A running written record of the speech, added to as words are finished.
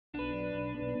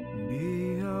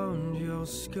no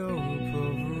scope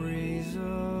of reason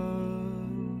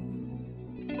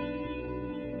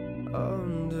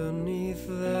underneath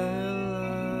their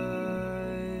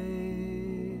lies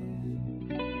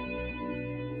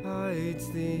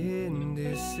hides the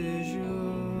indecision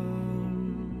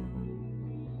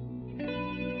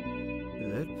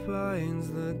that binds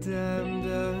the damned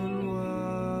and wise.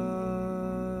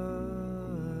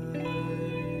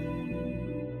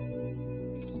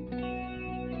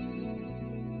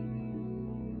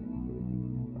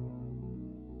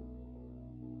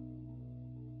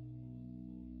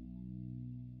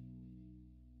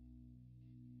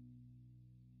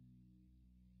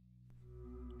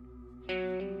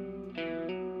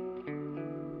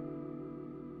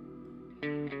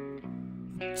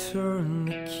 Turn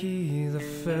the key, the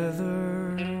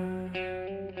feather,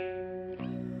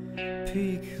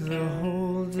 peek the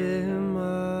whole demise.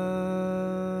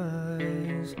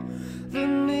 The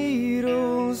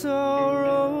needles are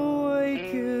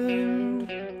awakened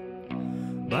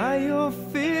by your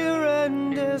fear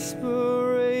and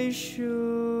desperation.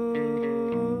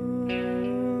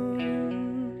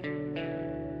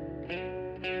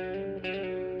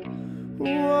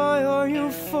 Why are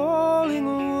you falling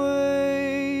away?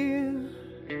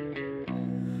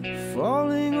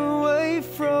 Falling away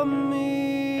from me.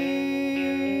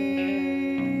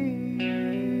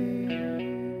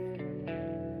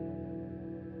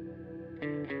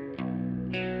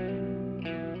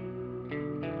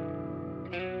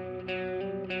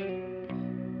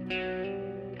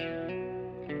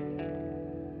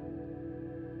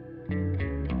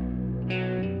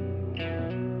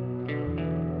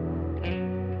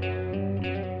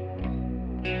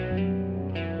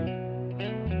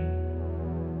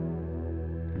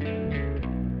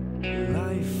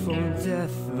 Life or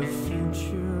death, the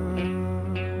future,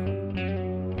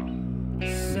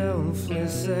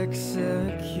 selfless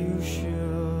execution.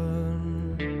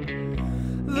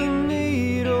 The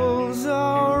needles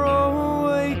are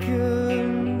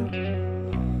awakened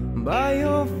by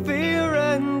your fear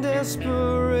and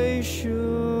desperation.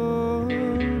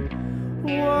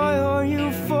 Why are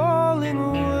you falling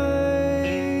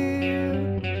away?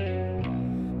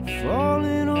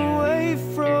 Falling away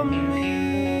from me.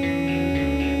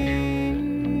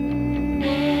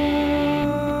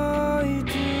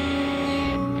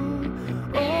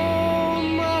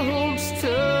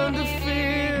 Turn to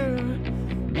fear.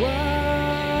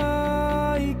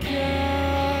 Why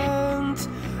can't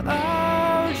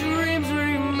our dreams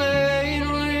remain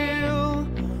real?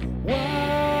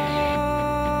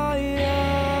 Why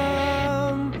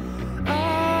am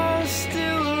I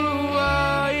still who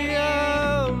I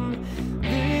am?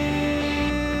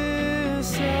 This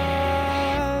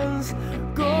has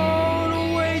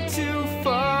gone way too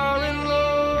far and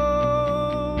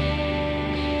low.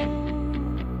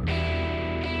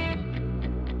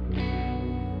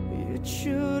 It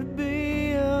should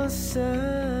be a sign.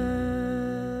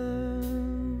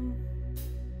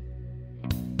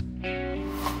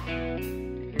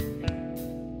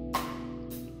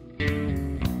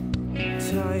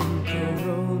 Time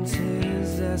corrodes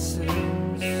his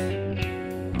essence.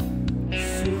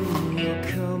 Soon will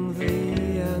come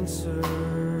the answer.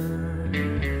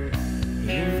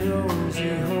 He knows he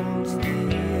holds the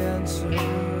answer.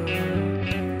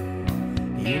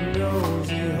 He knows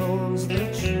he holds the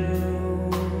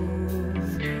truth.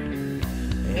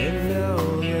 And now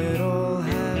that all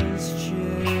has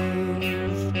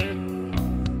changed,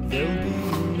 there'll be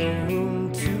no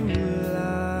room to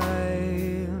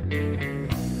lie.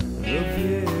 The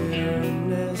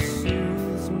bitterness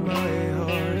soothes my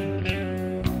heart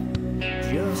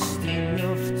just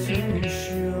enough to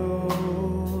show.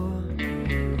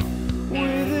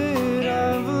 With it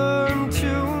I've learned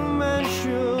to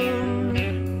mention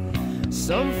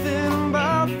something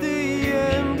about the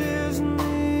end is near.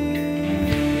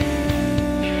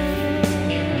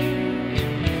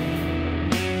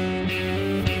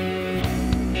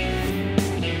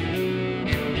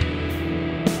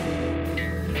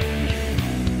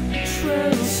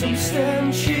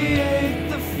 Transubstantiate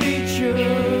the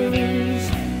features